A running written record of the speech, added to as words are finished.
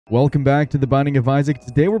Welcome back to the Binding of Isaac.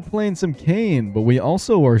 Today we're playing some Cain, but we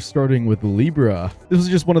also are starting with Libra. This was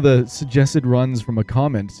just one of the suggested runs from a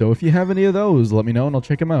comment, so if you have any of those, let me know and I'll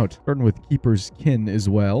check them out. Starting with Keeper's Kin as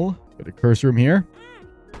well. Got a curse room here.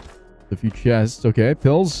 A few chests. Okay,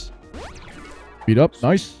 pills. Beat up.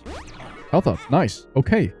 Nice. Health up. Nice.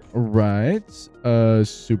 Okay. Alright.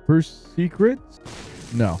 Super secret?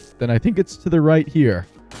 No. Then I think it's to the right here.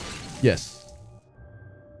 Yes.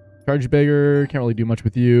 Charge beggar, can't really do much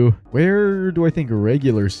with you. Where do I think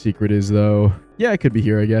regular secret is, though? Yeah, it could be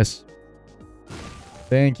here, I guess.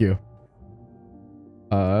 Thank you.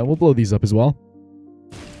 We'll blow these up as well.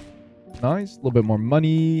 Nice. A little bit more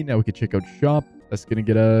money. Now we can check out shop. That's gonna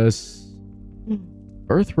get us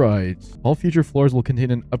birthright. All future floors will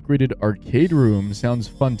contain an upgraded arcade room. Sounds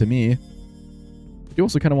fun to me. You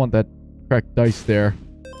also kind of want that cracked dice there.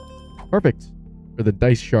 Perfect. For the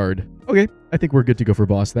dice shard. Okay, I think we're good to go for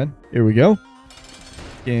boss then. Here we go.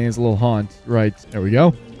 Gains a little haunt. Right, there we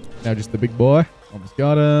go. Now just the big boy. Almost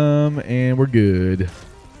got him, and we're good.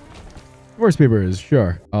 Force papers,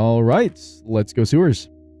 sure. All right, let's go sewers.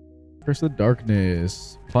 Curse of the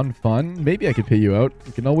Darkness. Fun, fun. Maybe I could pay you out.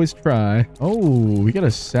 We can always try. Oh, we got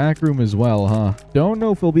a sack room as well, huh? Don't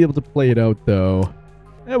know if we'll be able to play it out, though.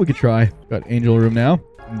 Yeah, we could try. Got angel room now.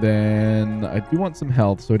 And then I do want some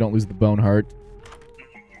health so I don't lose the bone heart.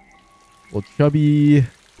 Well, chubby.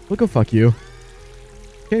 We'll go fuck you.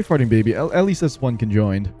 Okay, farting baby. At least this one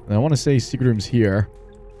conjoined. And I want to say secret room's here.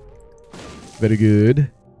 Very good.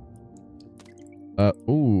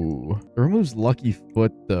 Ooh. It removes Lucky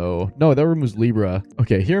Foot, though. No, that removes Libra.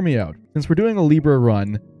 Okay, hear me out. Since we're doing a Libra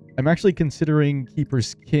run, I'm actually considering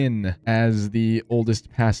Keeper's Kin as the oldest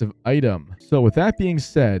passive item. So with that being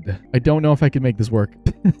said, I don't know if I can make this work.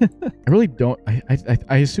 I really don't.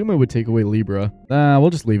 I assume it would take away Libra.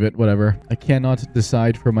 We'll just leave it. Whatever. I cannot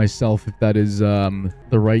decide for myself if that is the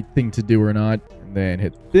right thing to do or not. And then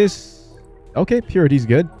hit this. Okay, purity's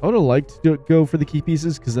good. I would have liked to go for the key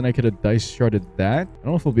pieces because then I could have dice sharded that. I don't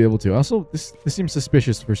know if we'll be able to. Also, this seems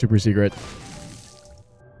suspicious for super secret.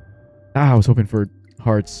 I was hoping for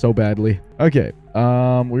hearts so badly. Okay,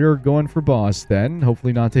 we are going for boss then.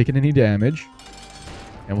 Hopefully not taking any damage.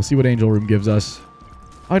 And we'll see what angel room gives us.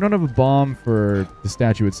 I don't have a bomb for the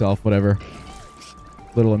statue itself. Whatever.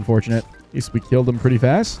 Little unfortunate. At least we killed him pretty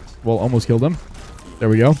fast. Well, almost killed him. There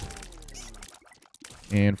we go.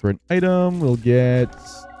 And for an item, we'll get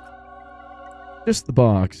just the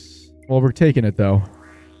box. Well, we're taking it, though.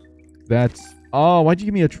 That's... Oh, why'd you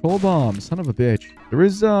give me a troll bomb? Son of a bitch. There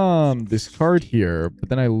is, this card here, but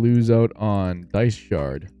then I lose out on dice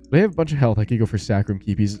shard. But I have a bunch of health. I could go for sacrum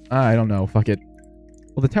key piece. I don't know. Fuck it.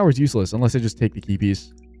 Well, the tower's useless unless I just take the key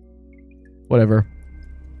piece. Whatever.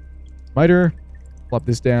 Miter. Plop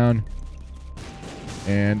this down.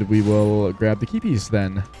 And we will grab the key piece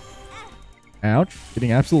then. Ouch.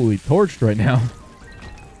 Getting absolutely torched right now.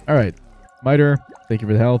 Alright. Miter. Thank you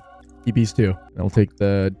for the health. Key piece too. I'll take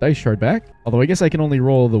the dice shard back. Although I guess I can only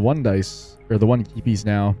roll the one dice, or the one key piece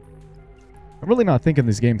now. I'm really not thinking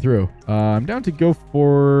this game through. I'm down to go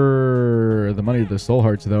for the money of the soul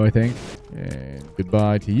hearts though, I think. And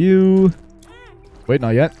goodbye to you. Wait,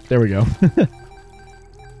 not yet. There we go. And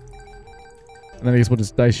then I guess we'll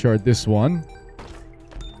just dice shard this one.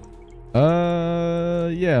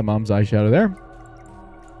 Yeah, mom's eyeshadow there.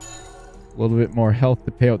 A little bit more health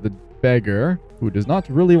to pay out the beggar, who does not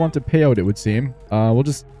really want to pay out, it would seem. We'll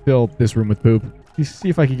just fill this room with poop. See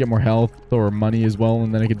if I can get more health or money as well,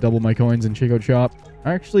 and then I could double my coins and check out shop.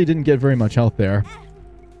 I actually didn't get very much health there.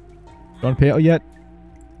 Don't pay out yet?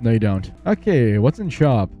 No, you don't. Okay, what's in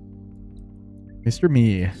shop? Mr.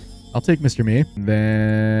 Me. I'll take Mr. Me. And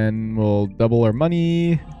then we'll double our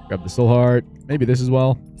money. Grab the soul heart. Maybe this as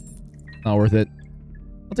well. Not worth it.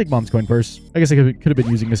 I'll take mom's coin purse. I guess I could have been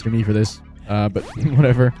using Mr. Me for this. But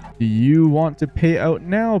whatever. Do you want to pay out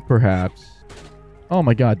now, perhaps? Oh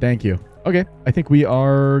my god, thank you. Okay, I think we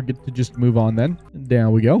are good to just move on then.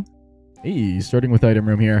 Down we go. Hey, starting with item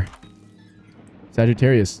room here.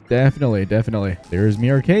 Sagittarius. Definitely, definitely. There's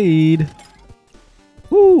me arcade.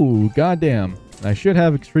 Woo, goddamn. I should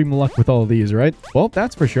have extreme luck with all of these, right? Well,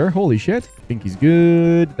 that's for sure. Holy shit. Pinky's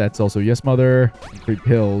good. That's also yes, mother. 3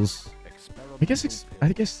 pills. I guess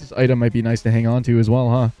this item might be nice to hang on to as well,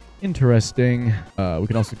 huh? Interesting. We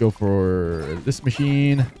can also go for this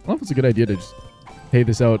machine. I don't know if it's a good idea to just pay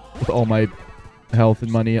this out with all my health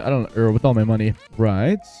and money. I don't know, or with all my money.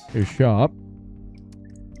 Right. Here's shop.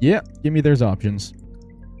 Yeah, give me those options.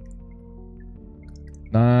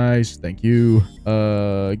 Nice. Thank you.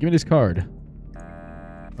 Give me this card.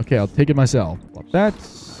 Okay, I'll take it myself.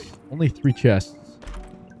 That's only 3 chests.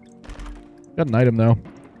 Got an item, though.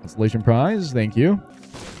 Constellation prize. Thank you.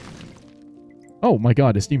 Oh my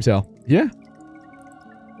god, a Steam sale. Yeah.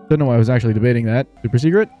 Don't know why I was actually debating that. Super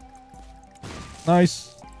secret.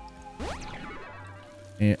 Nice.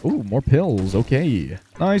 And, ooh, more pills. Okay.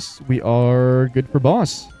 Nice. We are good for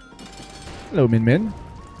boss. Hello, Min Min.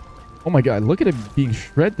 Oh my god, look at him being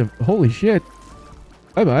shredded. Holy shit.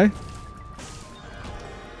 Bye-bye.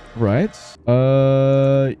 Right.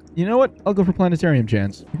 You know what? I'll go for Planetarium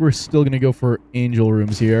Chance. We're still gonna go for angel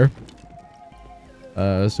rooms here.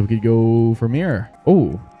 So we could go from here.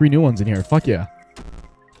 Oh, 3 new ones in here. Fuck yeah.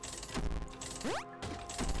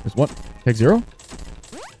 There's one. Tag 0.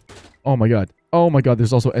 Oh my god. Oh my god,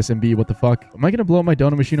 there's also SMB. What the fuck? Am I gonna blow up my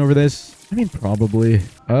donut machine over this? I mean, probably.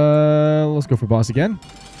 Let's go for boss again.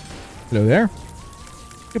 Hello there.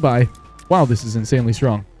 Goodbye. Wow, this is insanely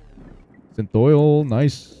strong. Synth oil.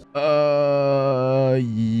 Nice.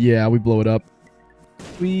 Yeah, we blow it up.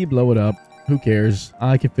 We blow it up. Who cares?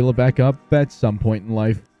 I can fill it back up at some point in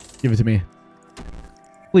life. Give it to me.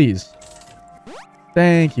 Please.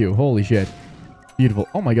 Thank you. Holy shit. Beautiful.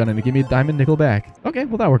 Oh my god, and it gave me a diamond nickel back. Okay,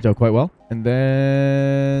 well that worked out quite well. And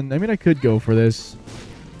then... I mean, I could go for this.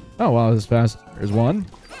 Oh, wow, this is fast. There's one.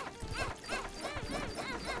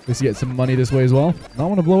 Let's get some money this way as well. Not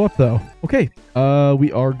want to blow up, though. Okay,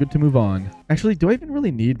 we are good to move on. Actually, do I even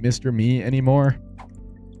really need Mr. Me anymore?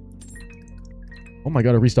 Oh my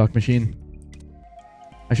god, a restock machine.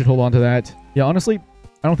 I should hold on to that. Yeah, honestly,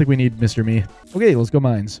 I don't think we need Mr. Me. Okay, let's go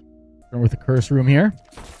mines. Start with the curse room here.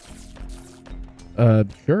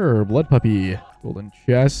 Sure, blood puppy. Golden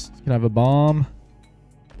chest. Can I have a bomb?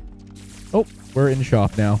 Oh, we're in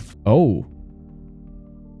shop now. Oh.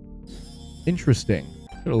 Interesting.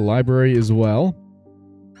 Got a library as well.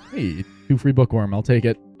 Hey, 2 free bookworm. I'll take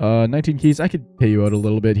it. 19 keys. I could pay you out a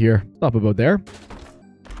little bit here. Stop about there.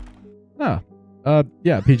 Ah.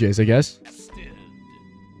 Yeah, PJs, I guess.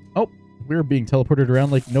 Oh, we're being teleported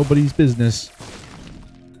around like nobody's business.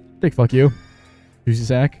 Big fuck you. Juicy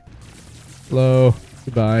sack. Hello.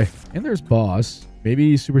 Goodbye. And there's boss.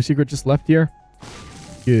 Maybe super secret just left here.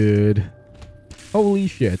 Good. Holy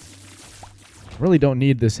shit. Really don't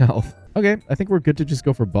need this health. Okay, I think we're good to just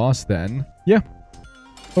go for boss then. Yeah.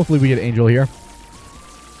 Hopefully we get angel here.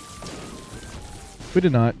 We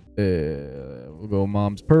did not. We'll go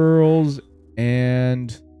mom's pearls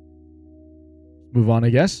and move on, I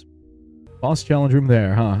guess. Boss challenge room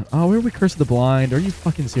there, huh? Oh, where are we curse the blind? Are you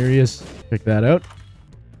fucking serious? Check that out.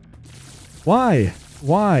 Why?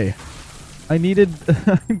 Why? I needed...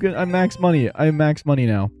 I'm good. I'm max money. I'm max money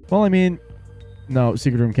now. Well, I mean... No,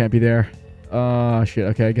 secret room can't be there. Shit.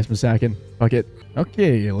 Okay, I guess I'm sacking. Fuck it.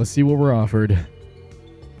 Okay, let's see what we're offered.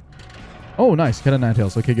 Oh, nice. Cut a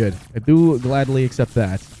Ninetales. Okay, good. I do gladly accept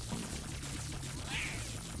that.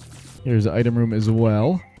 Here's the item room as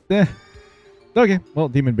well. Okay. Well,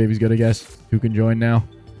 Demon Baby's good, I guess. Who can join now?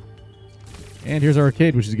 And here's our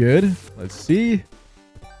arcade, which is good. Let's see.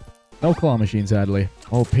 No claw machine, sadly.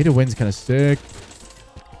 Oh, pay to win's kind of sick.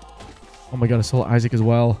 Oh my god, a Soul Isaac as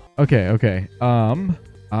well. Okay, okay.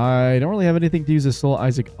 I don't really have anything to use a Soul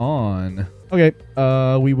Isaac on. Okay,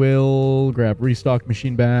 we will grab restock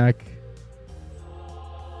machine back.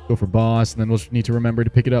 Go for boss, and then we'll need to remember to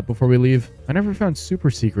pick it up before we leave. I never found super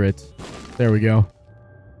secret. There we go.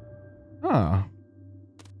 Ah.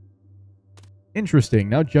 Interesting.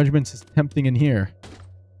 Now Judgments is tempting in here.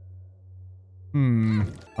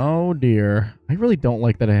 Oh dear. I really don't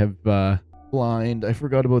like that I have blind. I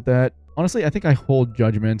forgot about that. Honestly, I think I hold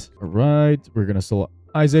Judgment. Alright. We're gonna Soul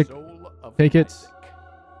Isaac. Take it.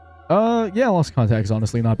 Yeah, Lost Contact's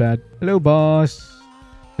honestly not bad. Hello, boss.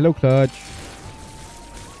 Hello, Clutch. I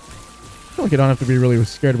feel like I don't have to be really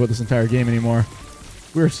scared about this entire game anymore.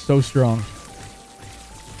 We're so strong.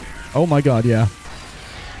 Oh my god, yeah.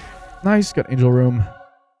 Nice. Got Angel Room.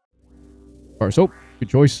 Bar soap. Good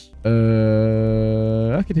choice.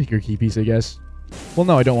 I could take your key piece, I guess. Well,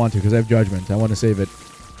 no, I don't want to because I have Judgment. I want to save it.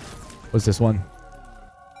 What's this one?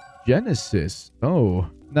 Genesis. Oh,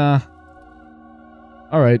 nah.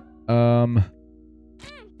 All right.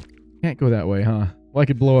 Can't go that way, huh? Well, I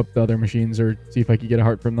could blow up the other machines or see if I could get a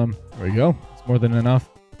heart from them. There we go. It's more than enough.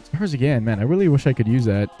 Stars again, man. I really wish I could use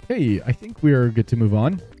that. Hey, I think we are good to move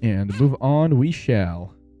on. And move on we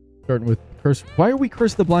shall. Starting with curse. Why are we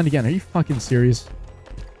cursed the blind again? Are you fucking serious?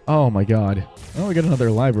 Oh my god. Oh, we got another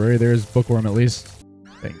library. There's bookworm at least.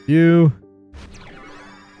 Thank you.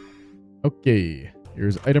 Okay.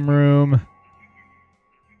 Here's item room.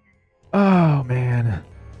 Oh, man.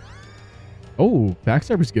 Oh,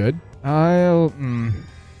 backstab is good.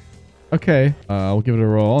 Okay. I'll give it a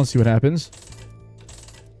roll and see what happens.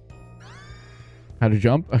 How to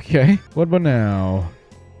jump? Okay. What about now?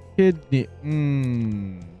 Kidney.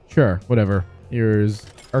 Sure. Whatever. Here's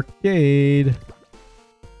arcade.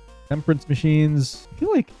 Temperance machines. I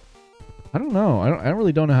feel like, I don't know. I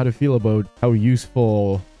really don't know how to feel about how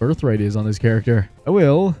useful birthright is on this character. I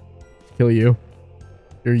will kill you.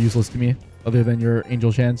 You're useless to me, other than your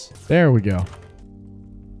angel chance. There we go.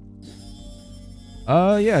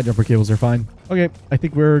 Yeah, jumper cables are fine. Okay, I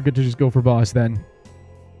think we're good to just go for boss then.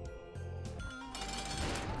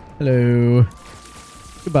 Hello.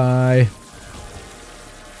 Goodbye.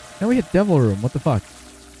 Now we hit Devil Room. What the fuck?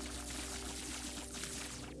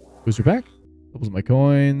 Booster pack? Doubles my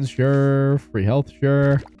coins. Sure. Free health.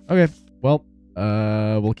 Sure. Okay. Well,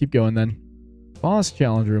 we'll keep going then. Boss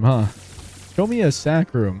challenge room, huh? Show me a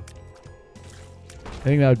sack room. I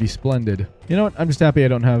think that would be splendid. You know what? I'm just happy I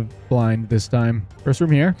don't have blind this time. First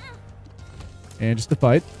room here. And just a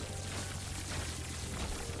fight.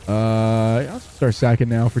 I'll start sacking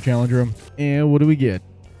now for challenge room. And what do we get?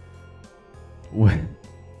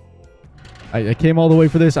 I came all the way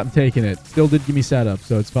for this. I'm taking it. Still did give me setup,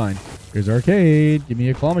 so it's fine. Here's arcade. Give me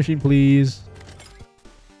a claw machine, please.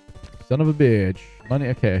 Son of a bitch. Money.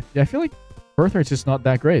 Okay. Yeah, I feel like birthright's just not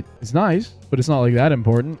that great. It's nice, but it's not like that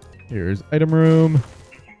important. Here's item room.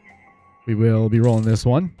 We will be rolling this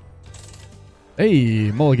one.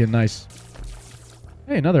 Hey, mulligan. Nice.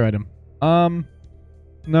 Hey, another item.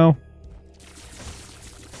 No.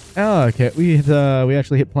 Oh, okay. We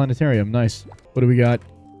actually hit Planetarium. Nice. What do we got?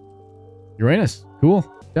 Uranus. Cool.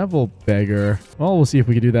 Devil Beggar. Well, we'll see if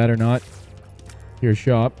we can do that or not. Here's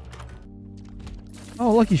shop.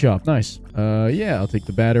 Oh, lucky shop. Nice. Yeah, I'll take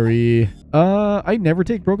the battery. I never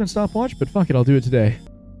take broken stopwatch, but fuck it, I'll do it today.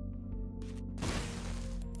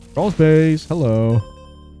 Crawl space. Hello.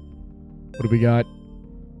 What do we got?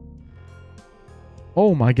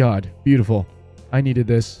 Oh my god. Beautiful. I needed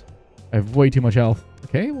this. I have way too much health.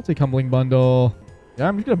 Okay, we'll take Humbling Bundle. Yeah,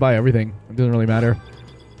 I'm just gonna buy everything. It doesn't really matter.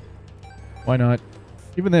 Why not?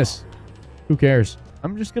 Even this. Who cares?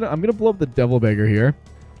 I'm gonna blow up the Devil Beggar here.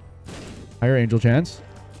 Higher Angel Chance.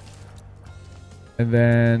 And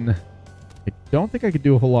then I don't think I could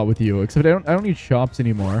do a whole lot with you, except I don't need shops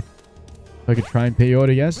anymore. So I could try and pay you out,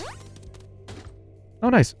 I guess. Oh,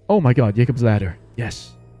 nice. Oh my god, Jacob's Ladder.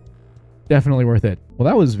 Yes. Definitely worth it. Well,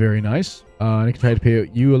 that was very nice. I can try to pay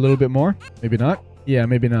you a little bit more. Maybe not. Yeah,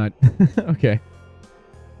 maybe not. Okay.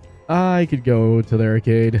 I could go to the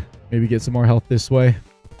arcade. Maybe get some more health this way.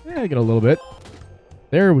 Yeah, get a little bit.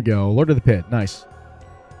 There we go. Lord of the Pit. Nice.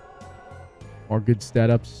 More good stat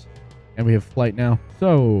ups. And we have flight now.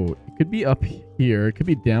 So, it could be up here. It could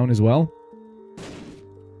be down as well.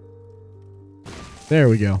 There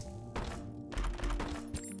we go.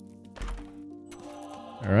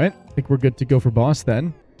 Alright. I think we're good to go for boss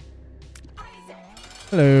then.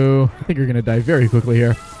 Hello. I think you're going to die very quickly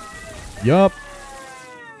here. Yup.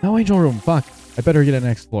 No angel room. Fuck. I better get an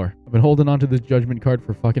explore. I've been holding on to this judgment card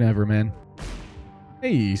for fucking ever, man.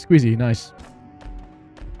 Hey, squeezy. Nice.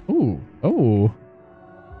 Ooh. Oh.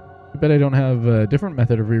 I bet I don't have a different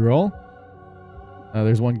method of reroll.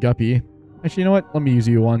 There's one guppy. Actually, you know what? Let me use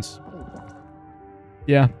you once.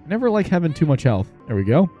 Yeah. I never like having too much health. There we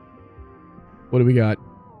go. What do we got?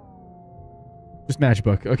 Just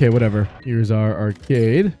matchbook. Okay, whatever. Here's our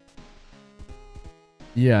arcade.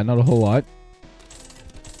 Yeah, not a whole lot.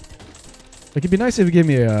 Like, it'd be nice if it gave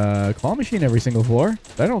me a claw machine every single floor.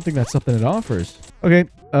 But I don't think that's something it offers. Okay,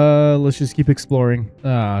 let's just keep exploring.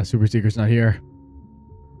 Ah, Super Seeker's not here.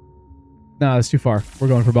 Nah, that's too far. We're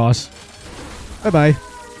going for boss. Bye-bye.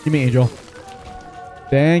 Give me Angel.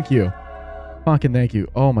 Thank you. Fucking thank you.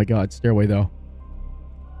 Oh my god, Stairway, though.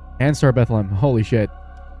 And Star Bethlehem. Holy shit.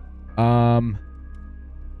 You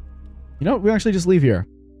know what? We actually just leave here.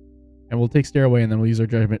 And we'll take Stairway, and then we'll use our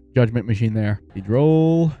judgment machine there. Speed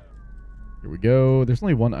roll. Here we go. There's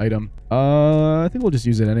only one item. I think we'll just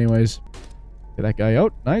use it anyways. Get that guy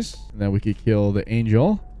out. Nice. And then we could kill the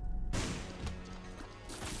angel.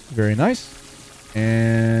 Very nice.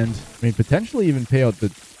 And, I mean, potentially even pay out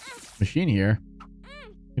the machine here.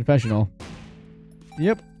 Confessional.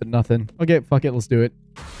 Yep, but nothing. Okay, fuck it. Let's do it.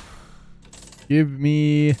 Give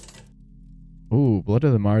me... Ooh, Blood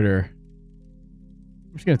of the Martyr.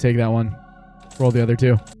 I'm just going to take that one. Roll the other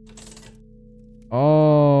two.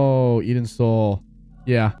 Oh, Eden Soul.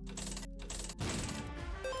 Yeah.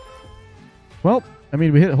 Well, I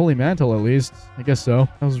mean, we hit Holy Mantle at least. I guess so.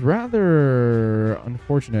 That was rather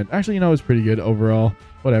unfortunate. Actually, you know, it was pretty good overall.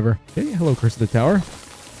 Whatever. Okay, hello, Curse of the Tower.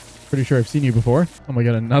 Pretty sure I've seen you before. Oh my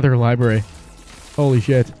god, another library. Holy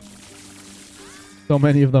shit. So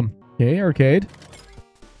many of them. Okay, arcade.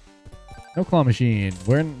 No claw machine.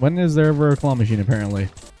 When is there ever a claw machine, apparently?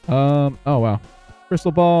 Oh, wow.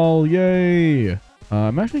 Crystal ball. Yay.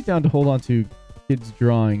 I'm actually down to hold on to Kid's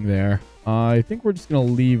drawing there. I think we're just going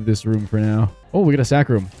to leave this room for now. Oh, we got a sack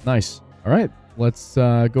room. Nice. All right. Let's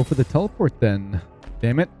go for the teleport then.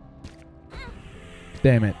 Damn it.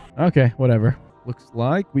 Damn it. Okay, whatever. Looks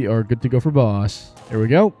like we are good to go for boss. There we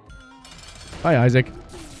go. Hi, Isaac.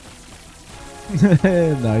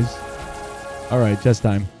 Nice. All right, chest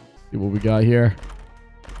time. See what we got here.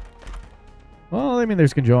 Well, I mean,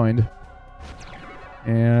 there's conjoined.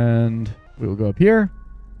 And we will go up here.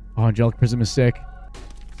 Oh, Angelic Prism is sick.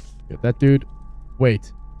 Get that dude.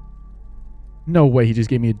 Wait. No way he just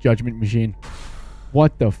gave me a Judgment Machine.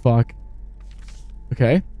 What the fuck?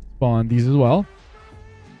 Okay. Spawn these as well.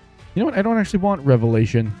 You know what? I don't actually want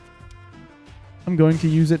Revelation. I'm going to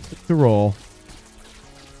use it to roll.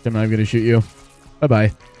 I'm not going to shoot you.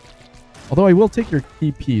 Bye-bye. Although I will take your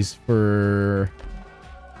key piece for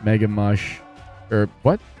Mega Mush. Or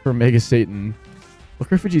what? For Mega Satan.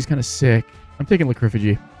 Lacryphagy is kind of sick. I'm taking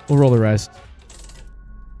Lacryphagy. We'll roll the rest.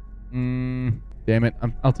 Damn it.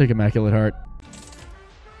 I'll take Immaculate Heart.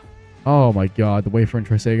 Oh my god. The Wafer and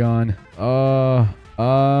Trisagon. You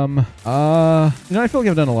know, I feel like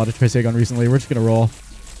I've done a lot of Trisagon recently. We're just going to roll.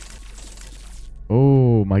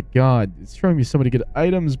 Oh my god. It's showing me so many good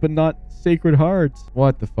items, but not Sacred Heart.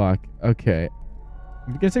 What the fuck? Okay.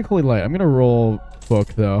 I'm going to take Holy Light. I'm going to roll Book,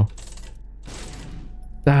 though.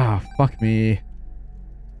 Ah, fuck me.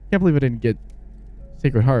 Can't believe I didn't get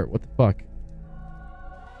Sacred Heart. What the fuck?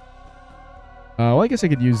 Well, I guess I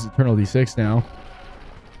could use Eternal D6 now.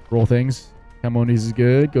 Roll things. Camonies is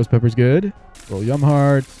good. Ghost Pepper's good. Roll Yum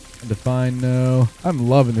Heart. Define, no. I'm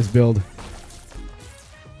loving this build.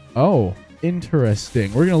 Oh, interesting.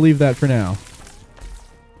 We're going to leave that for now.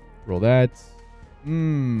 Roll that.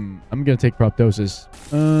 I'm going to take Proptosis.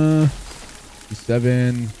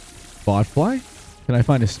 7. Botfly. Can I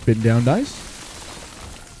find a spin down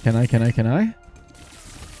dice? Can I?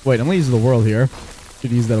 Wait, I'm going to use the world here. Should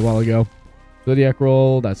have used that a while ago. Zodiac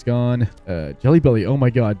roll. That's gone. Jelly Belly. Oh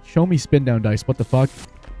my god. Show me spin down dice. What the fuck?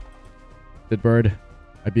 Dead Bird.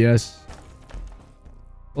 IBS.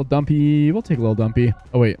 Little Dumpy. We'll take a little Dumpy.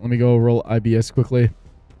 Oh wait. Let me go roll IBS quickly.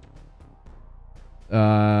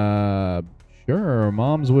 Sure.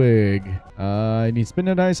 Mom's Wig. I need spin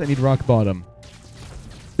down dice. I need Rock Bottom.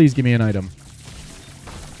 Please give me an item.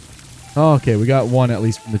 Okay, we got one at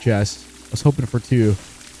least from the chest. I was hoping for 2.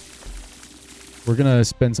 We're going to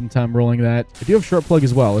spend some time rolling that. I do have Short Plug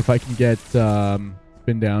as well, if I can get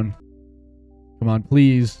spin down. Come on,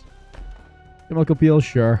 please. Chemical Peel,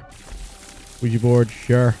 sure. Ouija Board,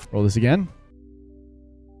 sure. Roll this again.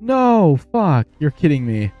 No, fuck. You're kidding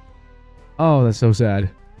me. Oh, that's so sad.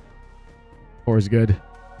 4 is good.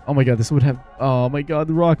 Oh my god, this would have... Oh my god,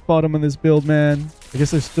 the Rock Bottom on this build, man. I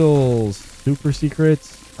guess there's still super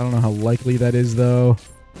secrets. I don't know how likely that is, though.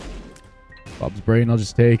 Bob's Brain, I'll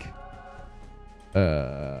just take.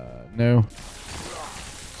 No.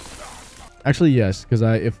 Actually, yes, because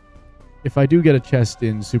if I do get a chest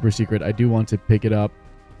in Super Secret, I do want to pick it up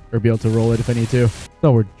or be able to roll it if I need to.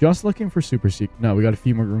 So we're just looking for Super Secret. No, we got a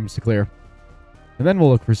few more rooms to clear. And then we'll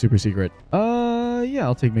look for Super Secret. Yeah,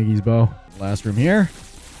 I'll take Miggy's bow. Last room here.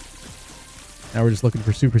 Now we're just looking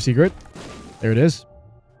for Super Secret. There it is.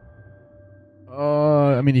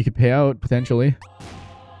 I mean, you could pay out, potentially.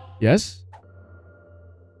 Yes?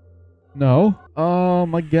 No. Oh,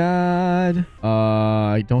 my God.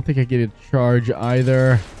 I don't think I get a charge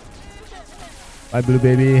either. Bye, Blue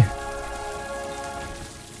Baby.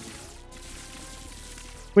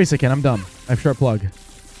 Wait a second. I'm dumb. I have Sharp Plug.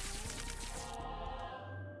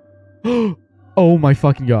 Oh, my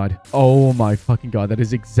fucking God. Oh, my fucking God. That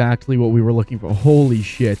is exactly what we were looking for. Holy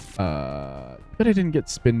shit. But I didn't get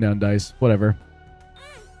spin down dice. Whatever.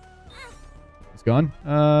 It's gone.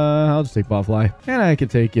 I'll just take Botfly. And I can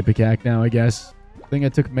take Ipecac now, I guess. I think I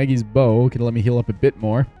took Maggie's bow. Can let me heal up a bit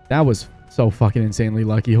more. That was so fucking insanely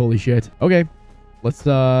lucky. Holy shit. Okay. Let's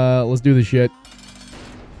do this shit.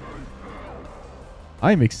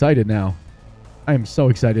 I am excited now. I am so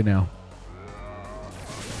excited now.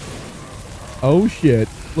 Oh shit.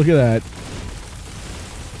 Look at that.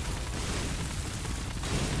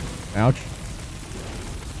 Ouch.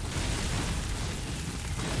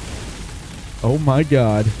 Oh my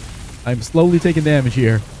god. I'm slowly taking damage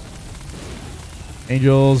here.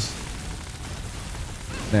 Angels.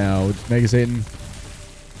 Now, it's Mega Satan.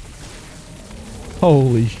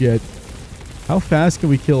 Holy shit. How fast can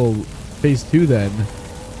we kill phase 2 then?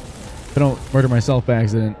 If I don't murder myself by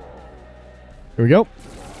accident. Here we go.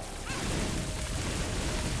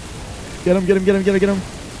 Get him, get him, get him, get him, get him.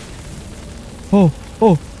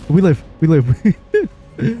 Oh, we live. We live.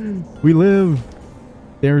 We live.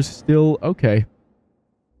 There's still... Okay.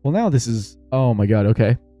 Well, now this is... Oh my god,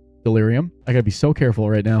 okay. Delirium. I gotta be so careful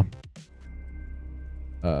right now.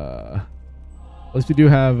 At least we do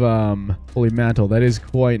have Holy Mantle. That is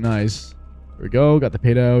quite nice. There we go. Got the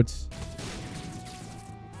paid out.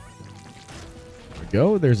 There we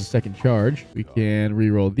go. There's a second charge. We can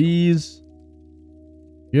re-roll these.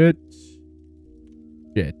 Shit.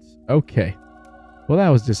 Okay. Well, that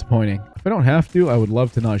was disappointing. If I don't have to, I would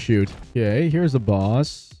love to not shoot. Okay, here's the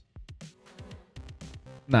boss.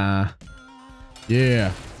 Nah.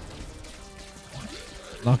 Yeah.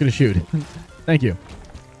 Not gonna shoot. Thank you.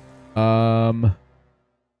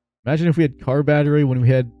 Imagine if we had car battery when we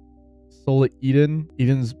had Soul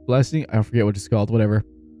Eden's Blessing. I forget what it's called. Whatever.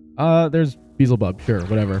 There's Beelzebub. Sure,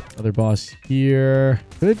 whatever. Other boss here.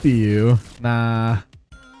 Could be you. Nah.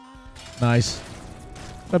 Nice.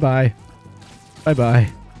 Bye-bye. Bye-bye.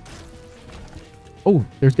 Oh,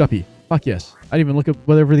 there's Guppy. Fuck yes. I didn't even look at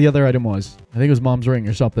whatever the other item was. I think it was Mom's ring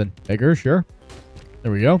or something. Beggar, sure.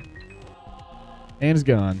 There we go. And it's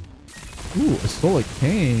gone. Ooh, a Soul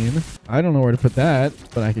Cane. I don't know where to put that,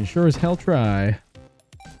 but I can sure as hell try.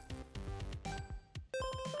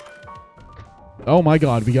 Oh my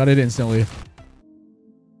god, we got it instantly.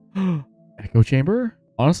 Echo Chamber?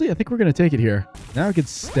 Honestly, I think we're going to take it here. Now I could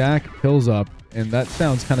stack pills up, and that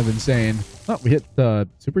sounds kind of insane. Oh, we hit the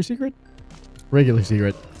super secret? Regular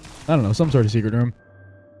secret. I don't know, some sort of secret room.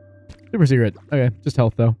 Super secret. Okay, just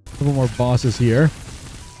health though. A couple more bosses here.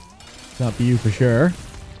 Not be you for sure.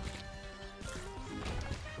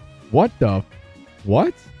 What the?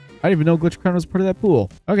 What? I didn't even know Glitch Crown was part of that pool.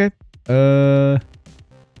 Okay.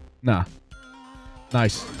 Nah.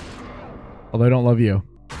 Nice. Although I don't love you.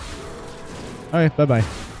 Okay, bye-bye.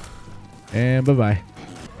 And bye-bye.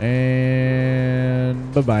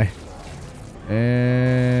 And bye-bye.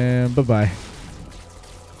 And bye-bye.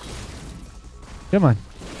 Come on.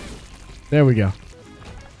 There we go.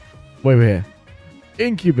 Wait.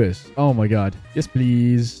 Incubus. Oh my god. Yes,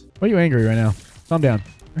 please. Why are you angry right now? Calm down.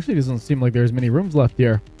 Actually, it doesn't seem like there's many rooms left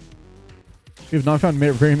here. We have not found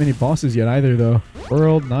very many bosses yet either, though.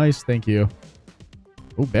 World, nice. Thank you.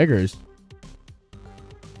 Oh, beggars.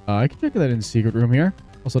 I can check that in the secret room here.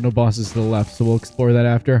 Also, no bosses to the left, so we'll explore that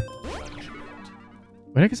after.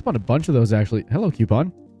 Wait, I can spawn a bunch of those, actually. Hello,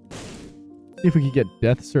 Coupon. See if we can get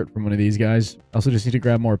Death Cert from one of these guys. I also just need to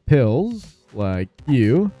grab more pills, like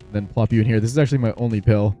you, then plop you in here. This is actually my only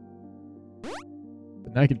pill.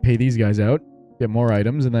 But now I can pay these guys out, get more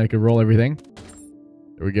items, and then I can roll everything.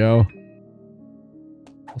 There we go.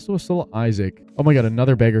 Also a Soul Isaac. Oh my god,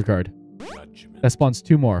 another beggar card. That spawns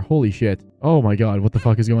 2 more. Holy shit. Oh my god, what the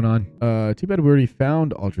fuck is going on? Too bad we already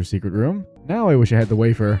found Ultra Secret Room. Now I wish I had the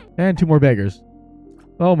Wafer. And 2 more beggars.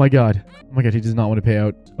 Oh my god. Oh my god, he does not want to pay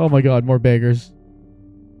out. Oh my god, more beggars.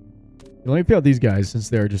 Let me pay out these guys since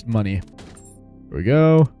they're just money. There we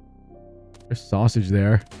go. There's sausage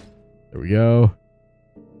there. There we go.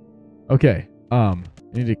 Okay. I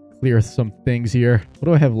need to clear some things here. What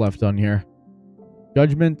do I have left on here?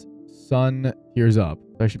 Judgment, Sun, Tears Up.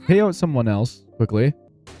 So I should pay out someone else quickly.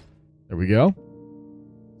 There we go.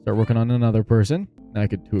 Start working on another person. Now I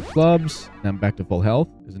could 2 clubs. Now I'm back to full health.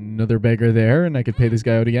 There's another beggar there, and I could pay this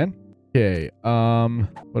guy out again. Okay.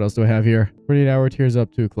 What else do I have here? 48-hour Tears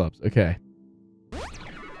Up, 2 clubs. Okay.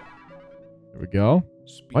 There we go.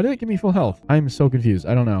 Why did it give me full health? I'm so confused.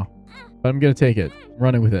 I don't know. But I'm gonna take it.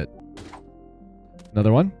 Running with it.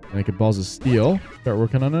 Another one. And I could Balls of Steel. Start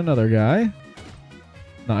working on another guy.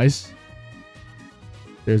 Nice.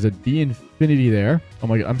 There's a D Infinity there. Oh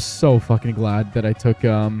my god, I'm so fucking glad that I took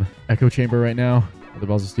Echo Chamber right now. Other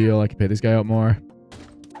Balls of Steel. I can pay this guy out more.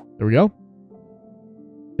 There we go.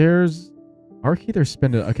 There's Arcade or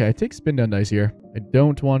Spin Down. Okay, I take Spin Down dice here. I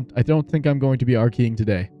don't think I'm going to be Arcing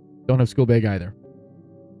today. Don't have School Bag either.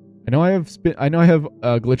 I know I have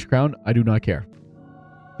Glitch Crown. I do not care.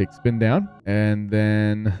 Take Spin Down. And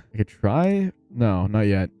then I could try. No, not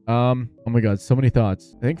yet. Oh my god, so many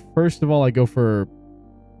thoughts. I think first of all I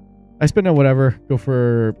spin down whatever. Go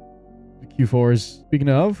for the Q4s. Speaking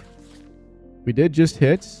of, we did just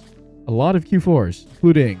hit a lot of Q4s,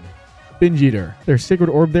 including Binge Eater. There's Sacred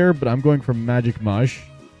Orb there, but I'm going for Magic Mush.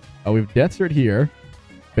 We have Death Cert here.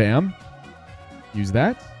 Bam. Use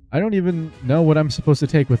that. I don't even know what I'm supposed to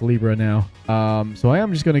take with Libra now. So I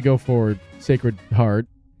am just going to go for Sacred Heart.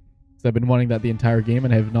 Because I've been wanting that the entire game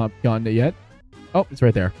and I have not gotten it yet. Oh, it's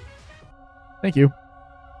right there. Thank you.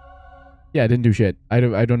 Yeah, I didn't do shit. I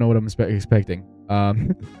don't know what I'm expecting. I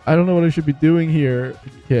don't know what I should be doing here.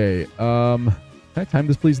 Okay. Can I time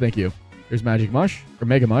this, please? Thank you. There's Magic Mush. Or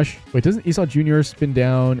Mega Mush. Wait, doesn't Esau Jr. spin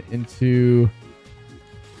down into...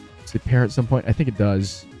 Does it pair at some point? I think it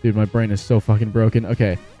does. Dude, my brain is so fucking broken.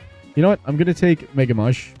 Okay. You know what? I'm going to take Mega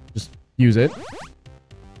Mush. Just use it.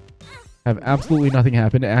 Have absolutely nothing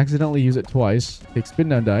happen. Accidentally use it twice. Take spin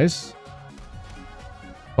down dice.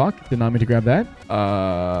 Fuck. Did not mean to grab that.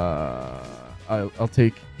 I'll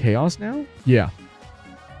take chaos now. Yeah.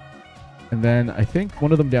 And then I think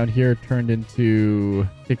one of them down here turned into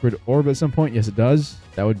Sacred Orb at some point. Yes, it does.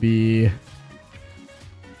 That would be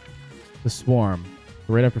the Swarm.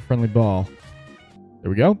 Right after Friendly Ball. There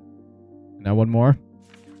we go. Now one more.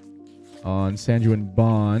 On Sanjuan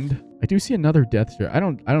Bond. I do see another Death Cert. I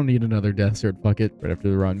don't need another Death Cert. Fuck it. Right after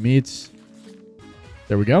the Rotten Meats.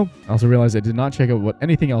 There we go. I also realized I did not check out what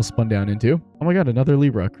anything else spun down into. Oh my god, another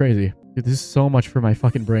Libra. Crazy. Dude, this is so much for my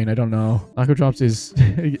fucking brain. I don't know. Taco Drops is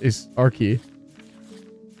our key.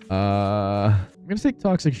 I'm gonna take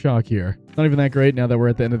Toxic Shock here. Not even that great now that we're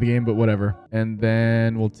at the end of the game, but whatever. And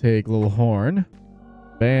then we'll take Little Horn.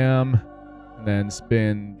 Bam. And then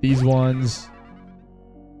spin these ones.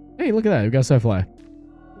 Hey, look at that. We got Sci-Fly.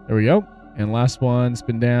 There we go. And last one,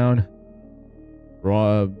 spin down.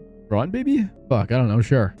 Rotten Baby? Fuck, I don't know.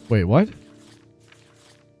 Sure. Wait, what?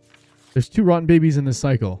 There's 2 Rotten Babies in this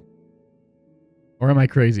cycle. Or am I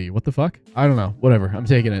crazy? What the fuck? I don't know. Whatever. I'm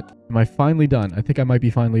taking it. Am I finally done? I think I might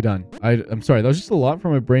be finally done. I'm sorry. That was just a lot for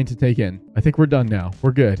my brain to take in. I think we're done now.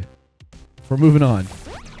 We're good. We're moving on.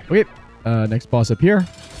 Okay. Next boss up here.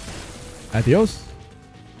 Adios.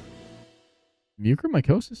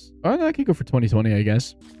 Mucormycosis? Oh, I could go for 2020, I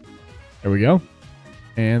guess. There we go.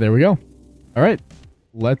 And there we go. All right.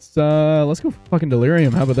 Let's go for fucking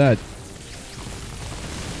Delirium. How about that?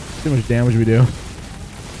 See how much damage we do.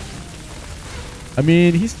 I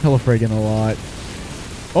mean, he's telefragging a lot.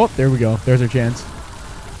 Oh, there we go. There's our chance.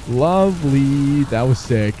 Lovely. That was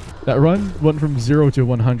sick. That run went from 0 to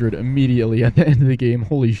 100 immediately at the end of the game.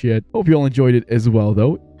 Holy shit. Hope you all enjoyed it as well,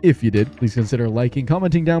 though. If you did, please consider liking,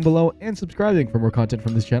 commenting down below, and subscribing for more content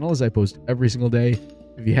from this channel as I post every single day.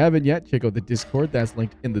 If you haven't yet, check out the Discord. That's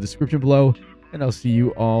linked in the description below. And I'll see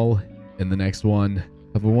you all in the next one.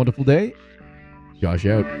 Have a wonderful day. Josh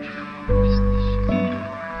out.